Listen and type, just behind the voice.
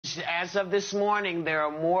as of this morning, there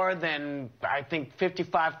are more than, I think,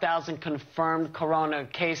 55,000 confirmed corona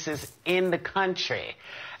cases in the country.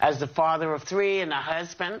 As the father of three and a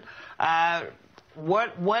husband,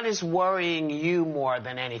 what is worrying you more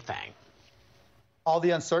than anything? All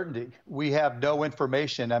the uncertainty. We have no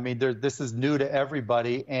information. I mean, this is new to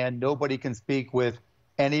everybody, and nobody can speak with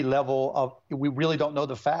any level of, we really don't know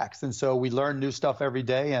the facts. And so we learn new stuff every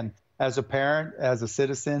day. And as a parent, as a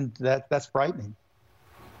citizen, that's frightening.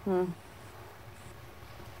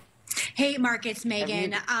 Hey, Mark, it's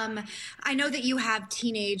Megan. I know that you have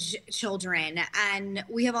teenage children, and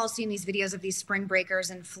we have all seen these videos of these spring breakers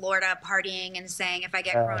in Florida partying and saying, if I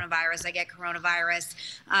get coronavirus, I get coronavirus.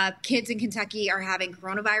 Kids in Kentucky are having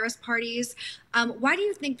coronavirus parties. Why do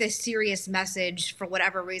you think this serious message, for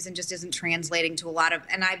whatever reason, just isn't translating to a lot of,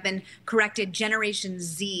 and I've been corrected, Generation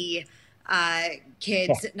Z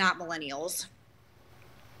kids, not millennials?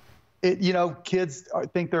 Kids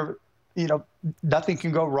think they're, nothing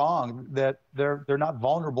can go wrong, that they're not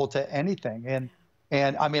vulnerable to anything.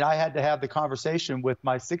 And I mean, I had to have the conversation with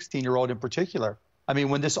my 16-year-old in particular. I mean,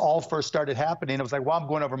 when this all first started happening, I was like, well, I'm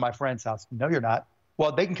going over to my friend's house. No, you're not.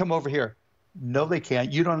 Well, they can come over here. No, they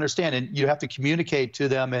can't. You don't understand. And you have to communicate to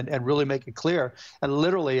them and really make it clear. And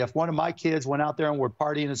literally, if one of my kids went out there and were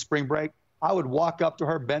partying in spring break, I would walk up to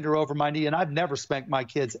her, bend her over my knee, and I've never spanked my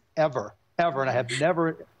kids ever. And I have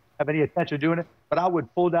never have any intention of doing it, but I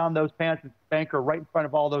would pull down those pants and spank her right in front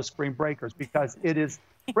of all those spring breakers, because it is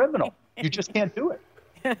criminal. You just can't do it.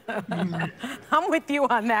 I'm with you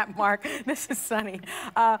on that, Mark. This is Sunny.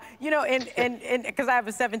 Because I have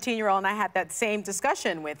a 17-year-old, and I had that same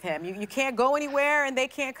discussion with him. You can't go anywhere, and they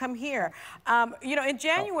can't come here. In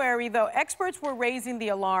January, though, experts were raising the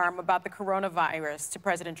alarm about the coronavirus to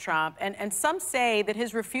President Trump, and some say that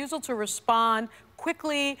his refusal to respond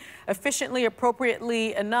quickly, efficiently,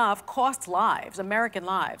 appropriately enough cost lives, American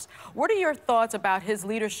lives. What are your thoughts about his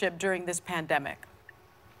leadership during this pandemic?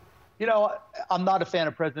 I'm not a fan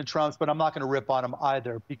of President Trump's, but I'm not going to rip on him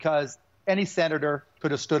either, because any senator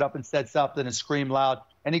could have stood up and said something and screamed loud.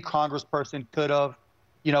 Any congressperson could have.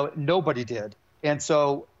 Nobody did. And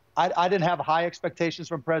so I didn't have high expectations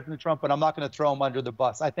from President Trump, but I'm not going to throw him under the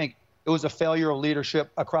bus. I think it was a failure of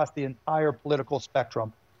leadership across the entire political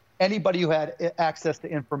spectrum. Anybody who had access to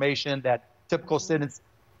information that typical citizens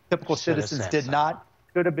did not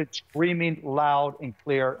should have been screaming loud and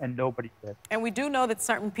clear, and nobody did. And we do know that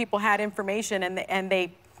certain people had information, and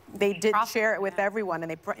they didn't share it with everyone,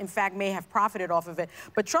 and they, in fact, may have profited off of it.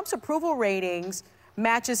 But Trump's approval ratings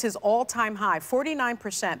matches his all-time high,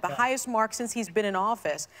 49%, the highest mark since he's been in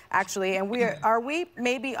office, actually. And are we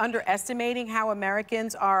maybe underestimating how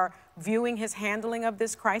Americans are viewing his handling of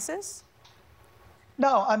this crisis?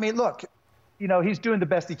 No, I mean, look, he's doing the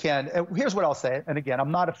best he can. And here's what I'll say, and again,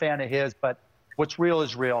 I'm not a fan of his, but what's real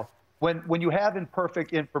is real. When you have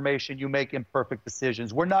imperfect information, you make imperfect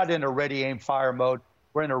decisions. We're not in a ready, aim, fire mode.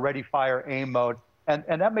 We're in a ready, fire, aim mode. And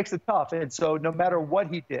that makes it tough. And so no matter what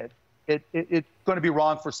he did, it's going to be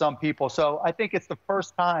wrong for some people. So I think it's the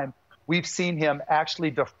first time we've seen him actually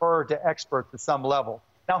defer to experts at some level.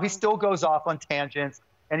 Now, he still goes off on tangents,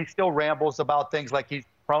 and he still rambles about things like he's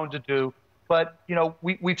prone to do. But,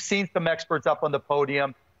 we've seen some experts up on the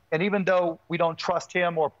podium. And even though we don't trust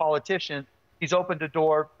him or politicians, he's opened the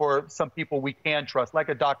door for some people we can trust, like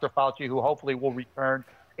a Dr. Fauci, who hopefully will return,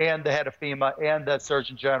 and the head of FEMA and the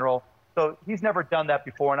Surgeon General. So he's never done that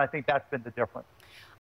before, and I think that's been the difference.